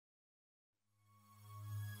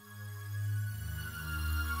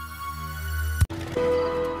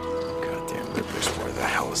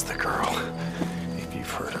That's the girl. If you've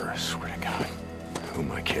heard her, I swear to God. Who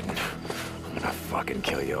am I kidding? I'm gonna fucking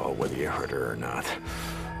kill you all, whether you heard her or not.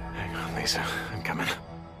 Hang on, Lisa. I'm coming.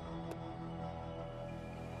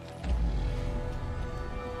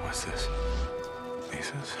 What's this?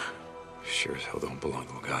 Lisa's? Sure as hell don't belong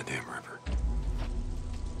to a goddamn river.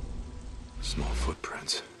 Small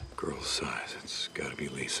footprints. Girl's size. It's gotta be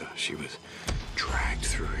Lisa. She was dragged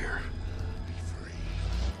through here. Be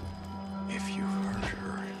free. If you've heard her,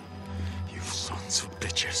 you sons of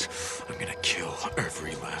bitches, I'm gonna kill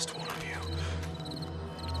every last one of you.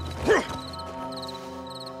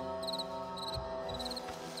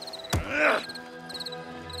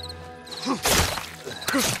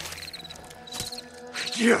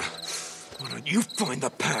 Yeah. Why don't you find the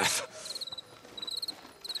path?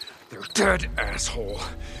 They're dead, asshole.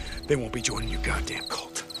 They won't be joining your goddamn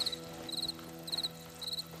cult.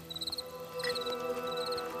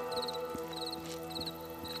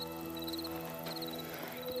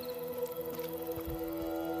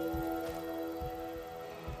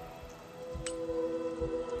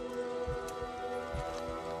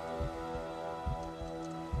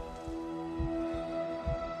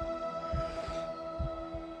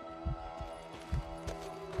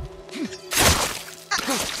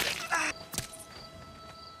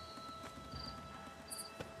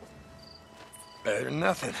 Better than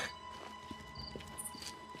nothing.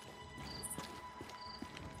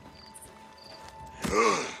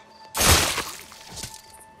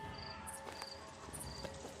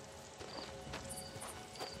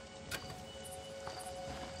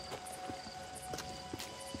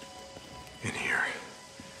 In here.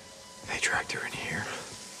 They dragged her in here.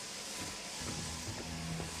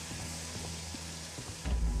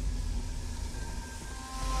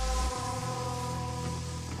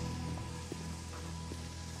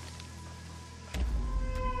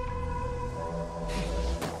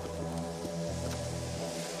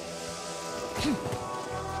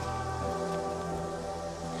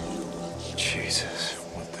 Jesus,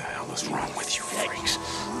 what the hell is wrong with you freaks?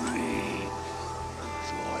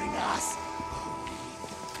 Join us.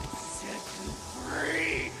 Set you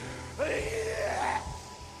free.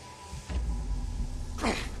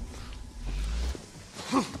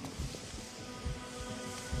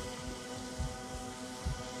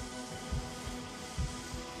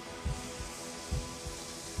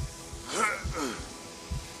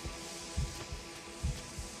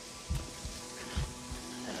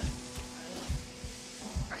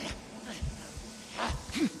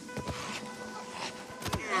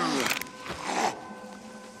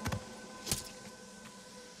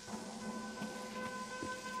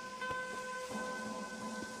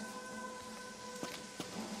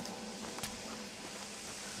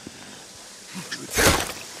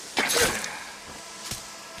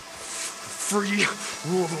 Free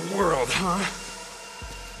rule the world, huh?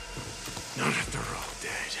 Not if they're all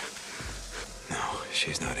dead. No,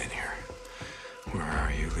 she's not in here. Where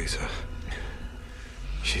are you, Lisa?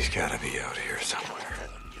 She's gotta be out here somewhere.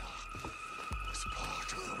 Was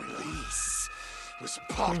part of the release. Was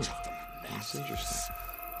part of the That's message. interesting.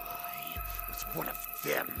 I was one of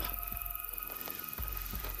them.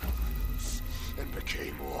 And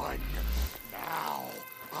became one. Now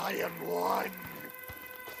I am one.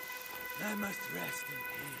 I must rest in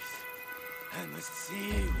peace. I must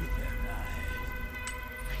see with their eyes.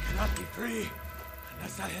 I cannot be free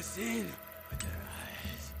unless I have seen with their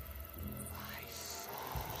eyes. I saw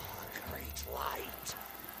a great light.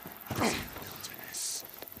 I was in the wilderness,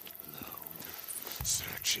 alone,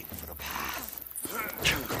 searching for the path.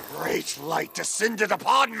 A great light descended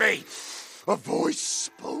upon me. A voice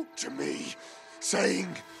spoke to me,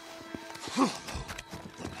 saying, "Follow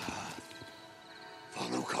the path.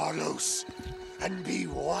 Follow Carlos, and be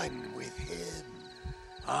one with him."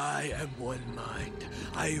 I am one mind.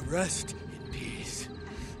 I rest in peace.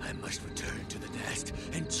 I must return to the nest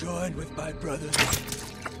and join with my brothers.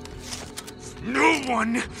 No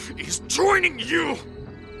one is joining you!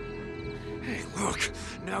 Hey, look,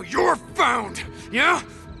 now you're found, yeah?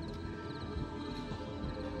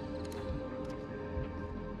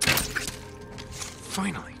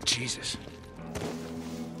 Finally, Jesus.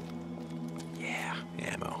 Yeah,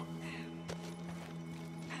 ammo.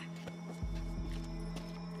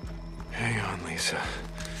 Hang on, Lisa.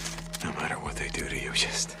 No matter what they do to you,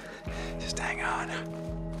 just hang on.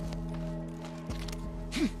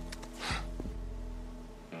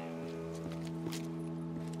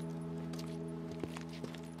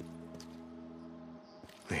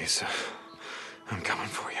 Lisa, I'm coming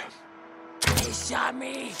for you. They shot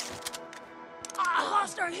me. I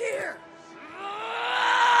lost her here.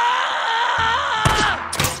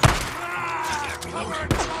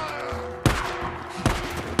 Reload.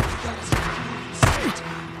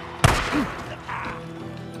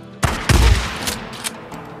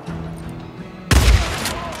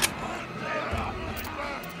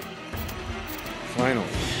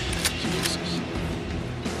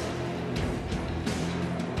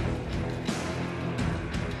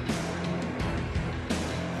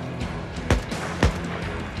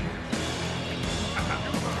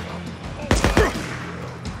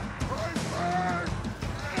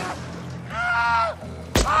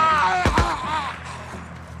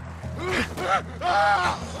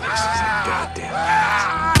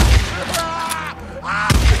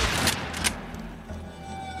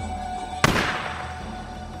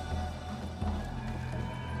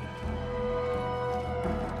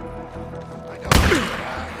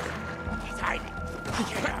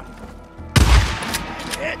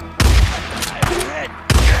 hit! I'm hit!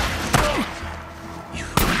 You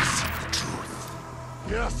see the truth.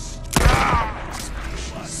 Yes!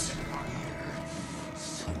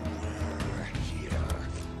 Somewhere here.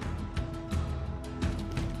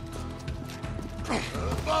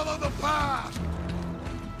 Follow the path!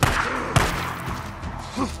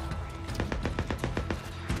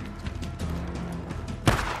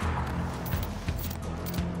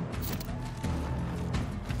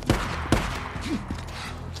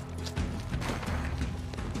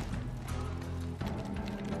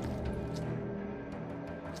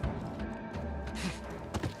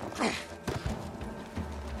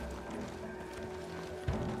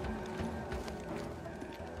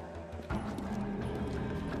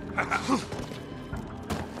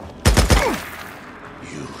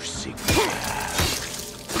 You seek the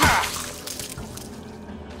path.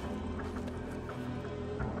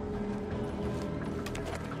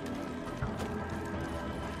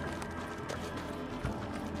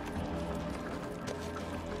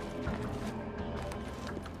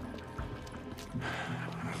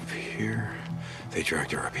 Up here. They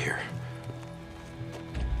dragged her up here.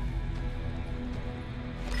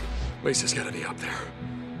 Lisa's gotta be up there.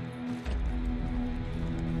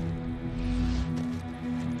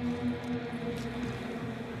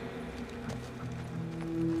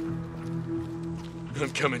 I'm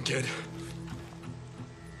coming, kid.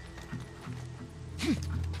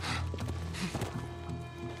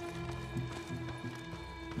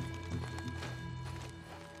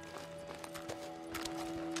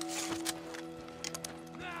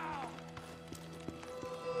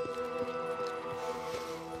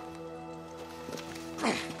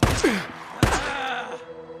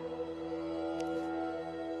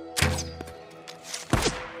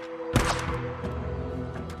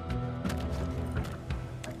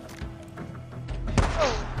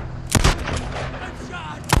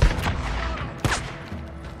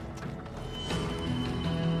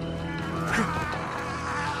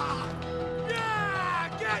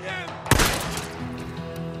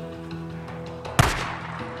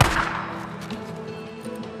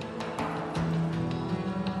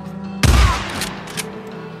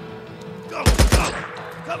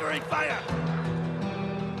 Covering fire!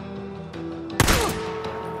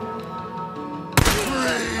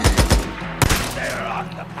 They're on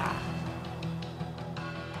the path.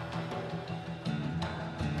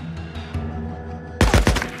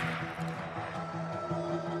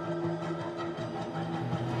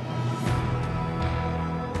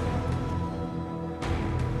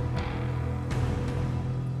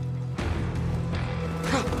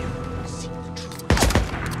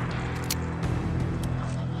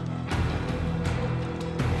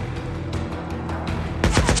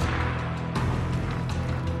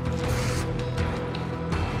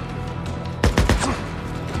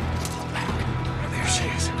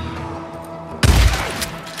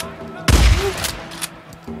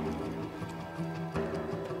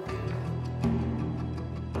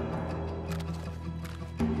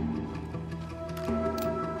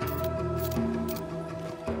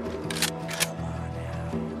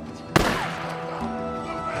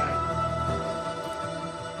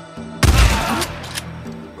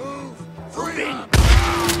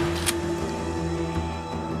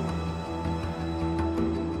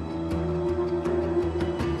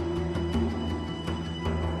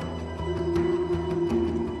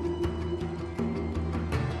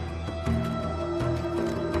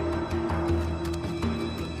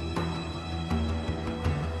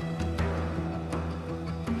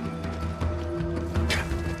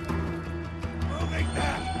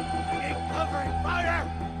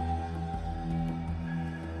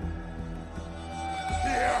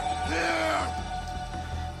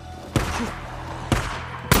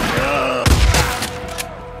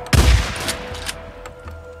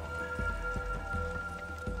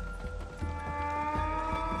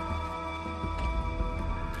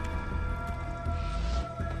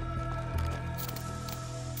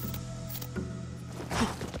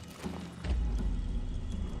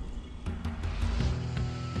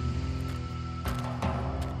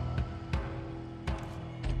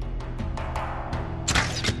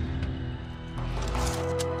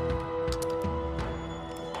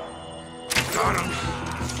 Got him!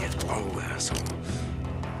 Oh, asshole.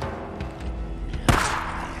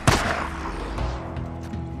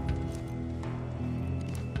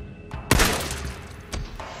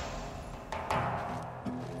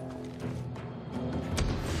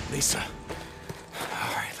 Lisa.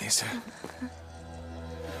 All right, Lisa.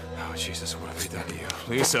 Oh, Jesus, what have we done to you?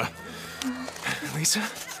 Lisa. Lisa?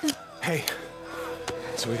 Hey.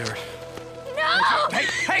 Sweetheart. No! Hey!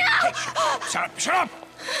 Shut up! Shut up!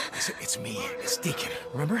 Lisa, it's me. It's Deacon.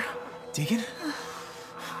 Remember? Deacon?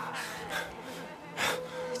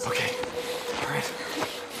 Okay. All right.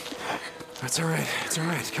 That's all right. It's all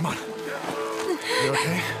right. Come on. You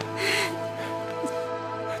okay?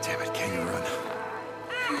 Damn it, can you run?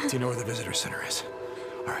 Do you know where the visitor center is?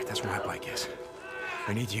 All right, that's where my bike is.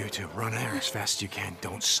 I need you to run there as fast as you can.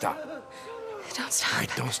 Don't stop. Don't stop. All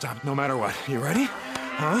right, don't stop, no matter what. You ready?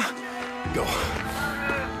 Huh? Go.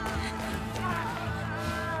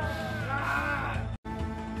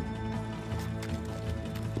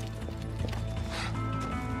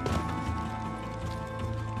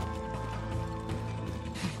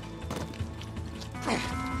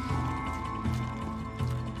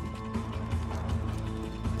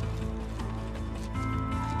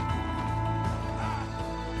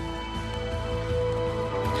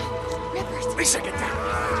 Lisa, get down!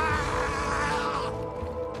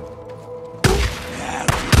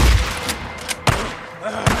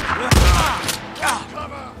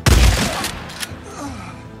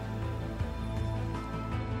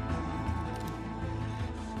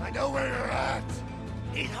 I know where you're at.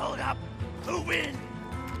 Need hold up. Who win?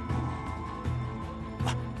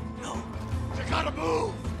 No. You gotta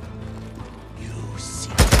move. You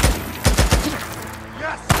see.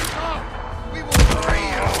 Yes, come. We will free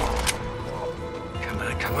you. Come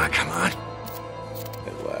on, come on, come on.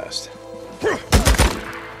 At last.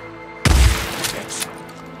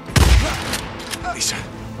 Lisa,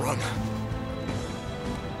 run.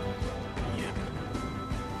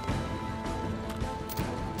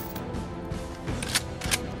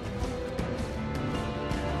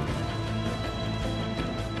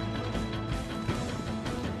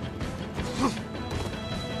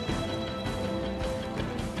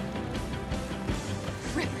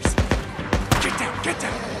 Rippers. Get down, get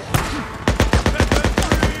down.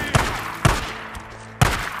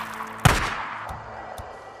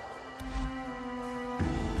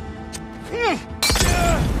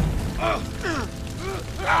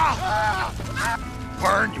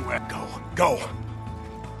 Burn, you wet. Go, go.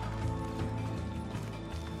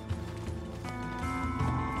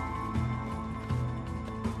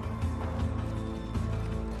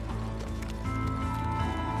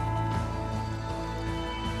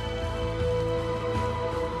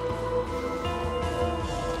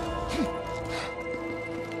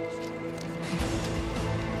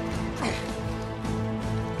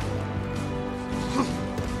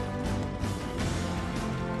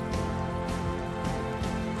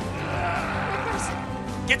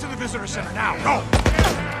 Get to the visitor center now. Go.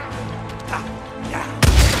 Yeah.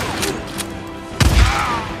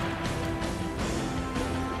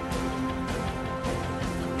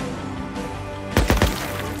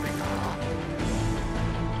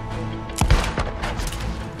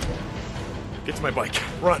 Get to my bike.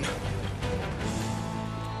 Run.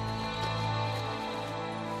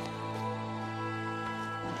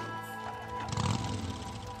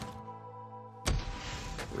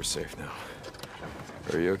 We're safe now.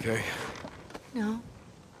 Are you okay? No.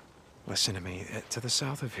 Listen to me. To the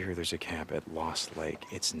south of here, there's a camp at Lost Lake.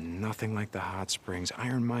 It's nothing like the hot springs.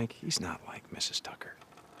 Iron Mike, he's not like Mrs. Tucker.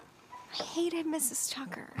 I hated Mrs.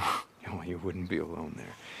 Tucker. Oh, you wouldn't be alone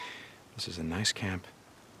there. This is a nice camp,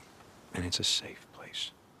 and it's a safe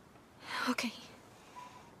place. Okay.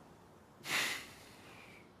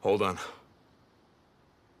 Hold on.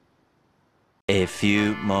 A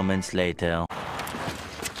few moments later.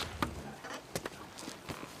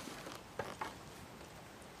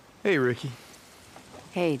 Hey, Ricky.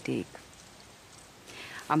 Hey, Deke.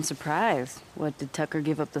 I'm surprised. What, did Tucker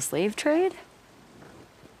give up the slave trade?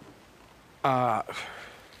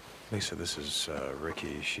 Lisa, this is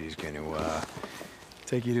Ricky. She's going to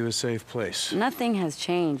take you to a safe place. Nothing has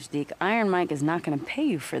changed, Deke. Iron Mike is not going to pay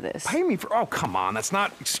you for this. Pay me for... Oh, come on. That's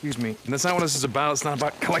not... Excuse me. That's not what this is about. It's not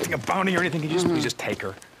about collecting a bounty or anything. We just take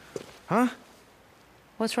her. Huh?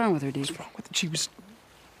 What's wrong with her, Deke? What's wrong with it? She was...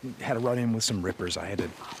 Had a run-in with some rippers. I had to...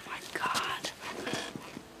 Oh, my God.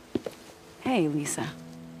 Hey, Lisa.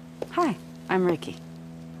 Hi, I'm Ricky.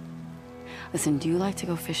 Listen, do you like to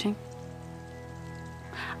go fishing?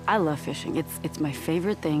 I love fishing. It's my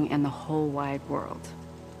favorite thing in the whole wide world.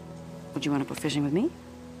 Would you want to go fishing with me?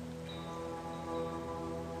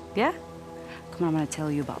 Yeah? Come on, I'm going to tell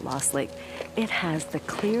you about Lost Lake. It has the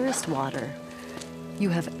clearest water you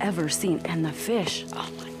have ever seen. And the fish, oh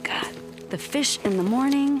my God. The fish in the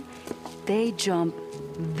morning, they jump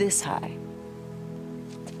this high.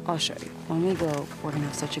 I'll show you. When we go, we're going to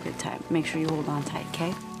have such a good time. Make sure you hold on tight,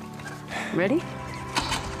 okay? Ready?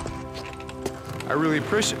 I really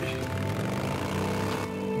appreciate it.